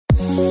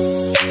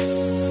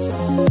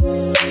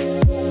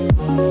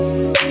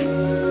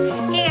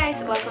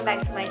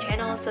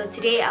channel. So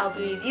today I'll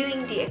be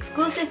reviewing the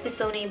exclusive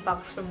Besone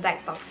box from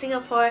Blackbox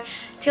Singapore.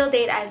 Till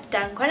date, I've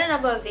done quite a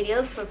number of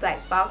videos for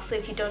Blackbox, so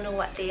if you don't know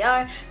what they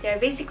are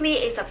basically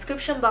a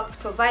subscription box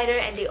provider,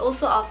 and they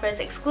also offers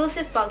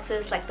exclusive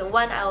boxes like the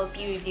one I will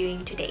be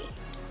reviewing today.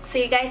 So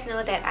you guys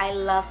know that I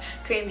love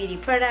Korean beauty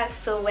products,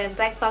 so when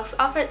Blackbox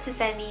offered to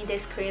send me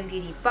this Korean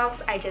beauty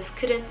box, I just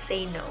couldn't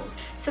say no.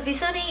 So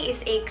Besone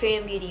is a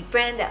Korean beauty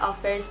brand that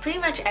offers pretty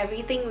much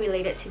everything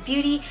related to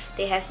beauty.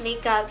 They have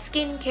makeup,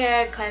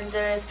 skincare,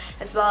 cleansers,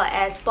 as well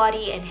as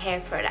body and hair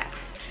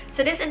products.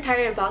 So this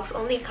entire box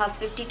only costs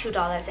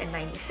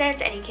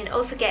 $52.90, and you can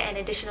also get an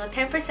additional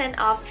 10%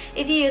 off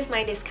if you use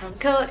my discount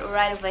code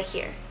right over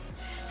here.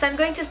 So I'm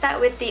going to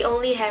start with the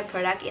only hair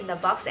product in the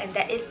box, and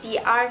that is the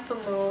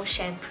Femo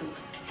Shampoo.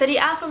 So the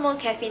Femo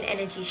Caffeine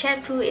Energy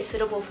Shampoo is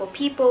suitable for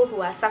people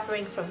who are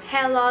suffering from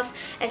hair loss,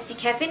 as the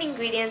caffeine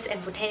ingredients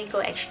and botanical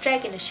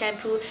extract in the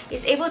shampoo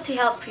is able to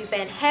help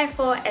prevent hair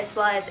fall as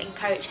well as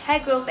encourage hair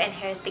growth and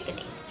hair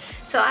thickening.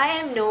 So I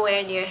am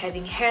nowhere near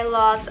having hair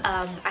loss.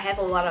 I have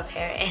a lot of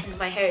hair and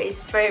my hair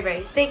is very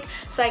thick,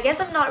 so I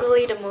guess I'm not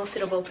really the most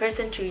suitable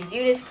person to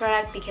review this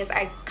product because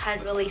I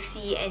can't really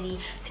see any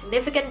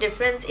significant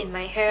difference in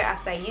my hair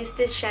after I use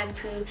this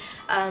shampoo.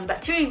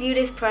 But to review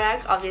this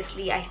product,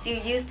 obviously I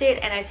still used it,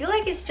 and I feel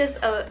like it's just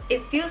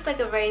it feels like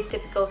a very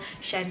typical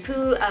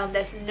shampoo.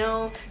 There's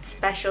no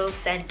special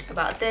scent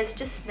about this,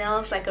 just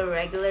smells like a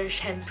regular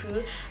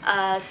shampoo.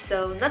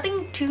 So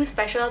nothing too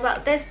special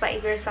about this, but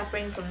if you're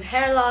suffering from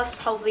hair loss,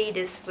 probably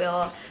this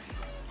will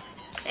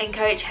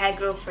encourage hair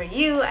growth for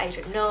you. I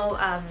don't know,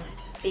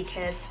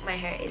 because my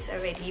hair is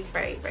already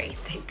very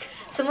thick.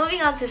 So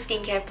moving on to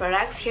skincare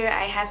products, here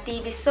I have the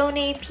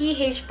Besone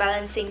pH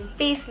Balancing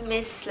Face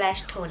Mist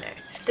 / Toner.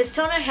 This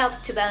toner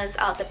helps to balance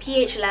out the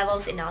pH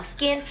levels in our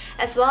skin,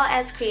 as well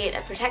as create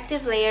a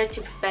protective layer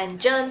to prevent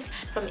germs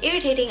from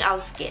irritating our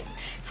skin.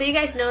 So you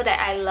guys know that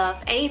I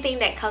love anything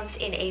that comes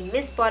in a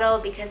mist bottle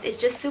because it's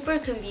just super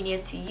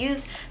convenient to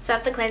use. So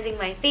after cleansing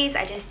my face,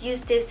 I just use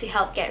this to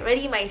help get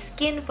ready my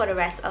skin for the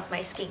rest of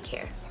my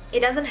skincare. It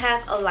doesn't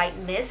have a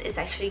light mist, it's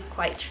actually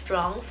quite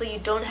strong, so you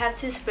don't have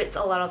to spritz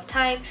a lot of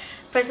time.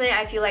 Personally,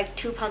 I feel like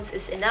 2 pumps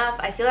is enough.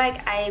 I feel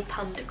like I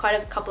pumped quite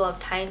a couple of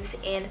times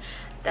in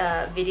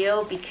the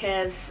video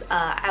because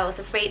I was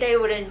afraid that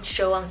it wouldn't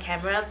show on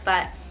camera,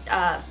 but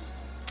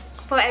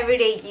for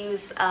everyday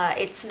use,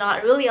 it's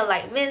not really a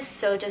light mist,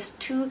 so just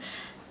 2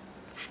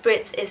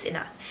 spritz is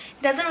enough.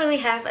 It doesn't really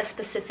have a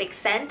specific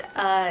scent.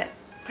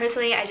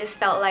 Personally, I just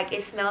felt like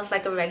it smells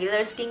like a regular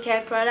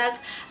skincare product,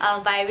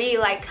 but I really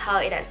like how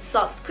it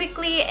absorbs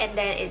quickly and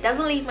then it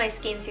doesn't leave my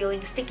skin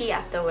feeling sticky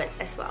afterwards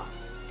as well.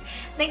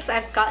 Next,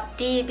 I've got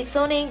the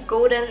Besone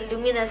Golden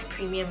Luminous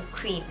Premium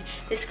Cream.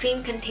 This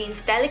cream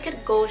contains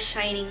delicate gold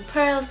shining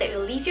pearls that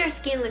will leave your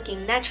skin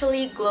looking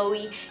naturally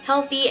glowy,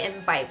 healthy and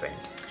vibrant.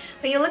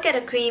 When you look at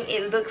the cream,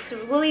 it looks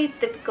really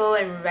typical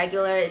and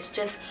regular. It's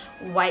just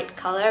white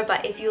color,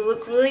 but if you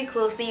look really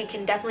closely, you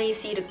can definitely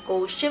see the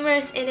gold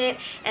shimmers in it,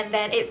 and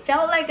then it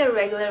felt like a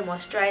regular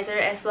moisturizer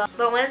as well.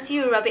 But once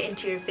you rub it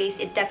into your face,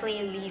 it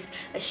definitely leaves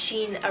a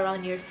sheen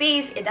around your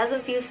face. It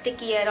doesn't feel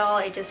sticky at all.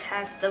 It just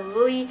has the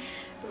really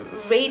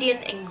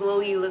radiant and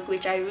glowy look,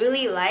 which I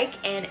really like,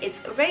 and it's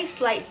a very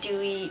slight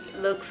dewy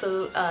look,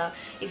 so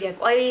if you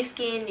have oily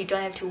skin, you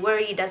don't have to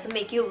worry. It doesn't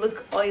make you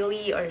look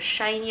oily or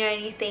shiny or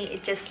anything.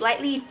 It's just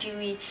slightly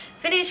dewy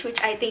finish,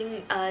 which I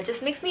think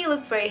just makes me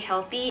look very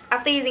healthy.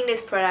 After using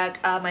this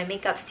product, my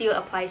makeup still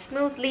applies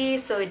smoothly,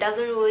 so it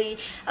doesn't really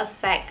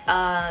affect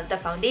the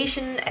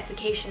foundation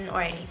application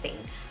or anything.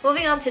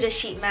 Moving on to the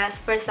sheet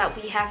mask, first up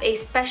we have a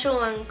special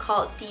one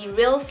called the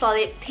Real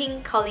Solid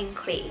Pink Kaolin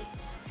Clay.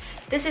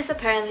 This is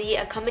apparently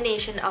a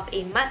combination of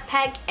a mud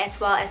pack as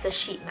well as a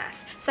sheet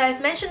mask. So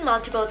I've mentioned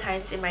multiple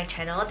times in my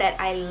channel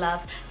that I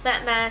love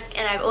matte mask,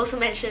 and I've also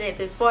mentioned it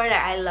before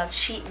that I love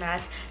sheet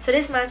mask. So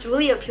this mask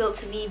really appealed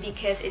to me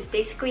because it's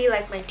basically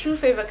like my 2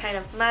 favorite kind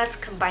of masks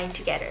combined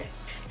together.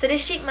 So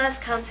this sheet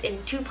mask comes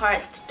in 2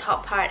 parts, the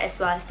top part as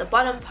well as the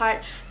bottom part.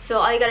 So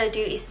all you gotta do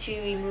is to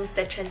remove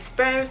the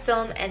transparent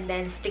film and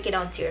then stick it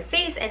onto your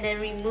face, and then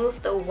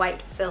remove the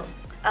white film.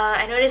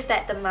 I noticed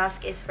that the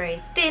mask is very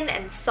thin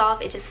and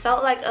soft. It just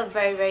felt like a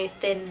very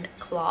thin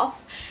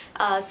cloth.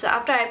 So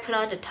after I put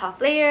on the top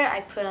layer,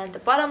 I put on the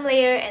bottom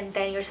layer, and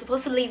then you're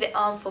supposed to leave it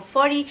on for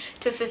 40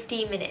 to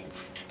 50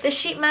 minutes. The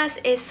sheet mask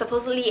is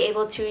supposedly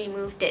able to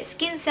remove dead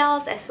skin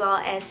cells as well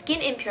as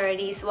skin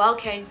impurities while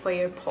caring for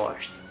your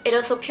pores. It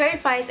also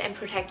purifies and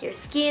protects your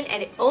skin,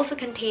 and it also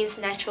contains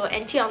natural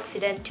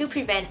antioxidant to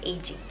prevent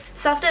aging.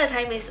 So after the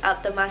time is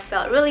up, the mask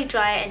felt really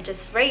dry and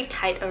just very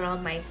tight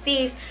around my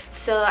face,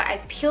 so I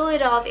peeled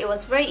it off. It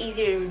was very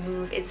easy to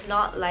remove. It's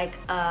not like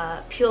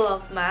a peel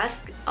off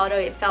mask, although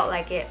it felt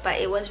like it, but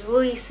it was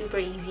really super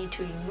easy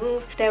to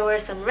remove. There were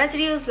some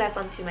residues left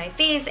onto my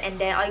face, and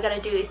then all you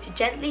gotta do is to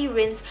gently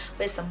rinse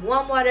with some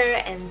warm water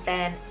and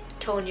then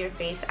tone your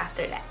face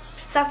after that.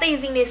 So after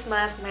using this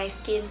mask, my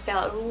skin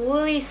felt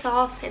really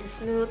soft and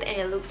smooth, and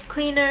it looks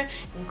cleaner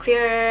and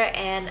clearer,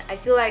 and I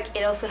feel like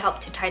it also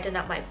helped to tighten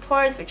up my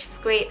pores, which is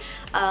great.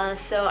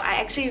 So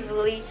I actually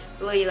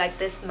really like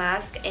this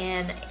mask,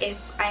 and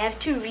if I have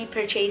to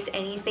repurchase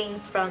anything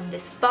from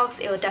this box,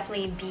 it will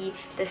definitely be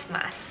this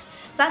mask.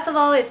 Last of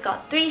all, we've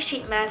got 3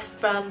 sheet masks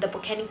from the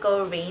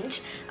Botanical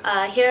range.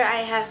 Here I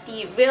have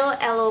the Real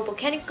Aloe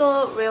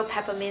Botanical, Real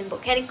Peppermint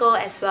Botanical,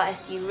 as well as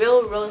the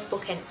Real Rose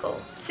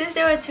Botanical. Since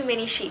there were too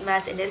many sheet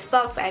masks in this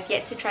box, I've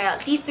yet to try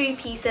out these 3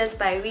 pieces,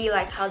 but I really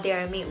like how they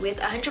are made with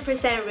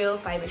 100% real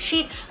fiber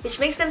sheet, which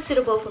makes them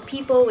suitable for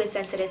people with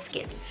sensitive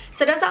skin.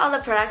 So those are all the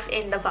products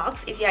in the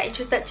box. If you are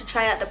interested to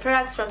try out the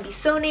products from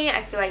Besone,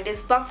 I feel like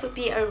this box would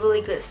be a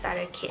really good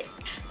starter kit.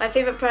 My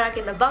favorite product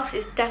in the box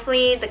is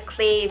definitely the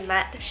clay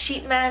matte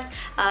sheet mask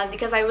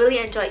because I really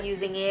enjoyed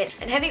using it,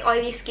 and having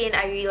oily skin,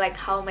 I really like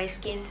how my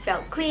skin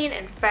felt clean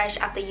and fresh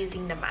after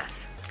using the mask.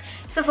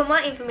 So for more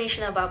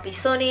information about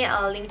Besone,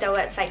 I'll link their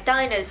website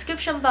down in the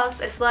description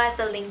box, as well as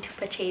the link to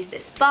purchase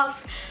this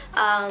box.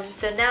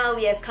 So now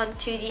we have come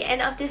to the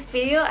end of this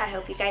video. I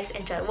hope you guys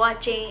enjoyed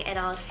watching, and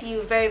I'll see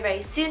you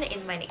very soon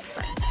in my next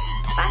one.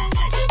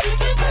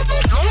 Bye!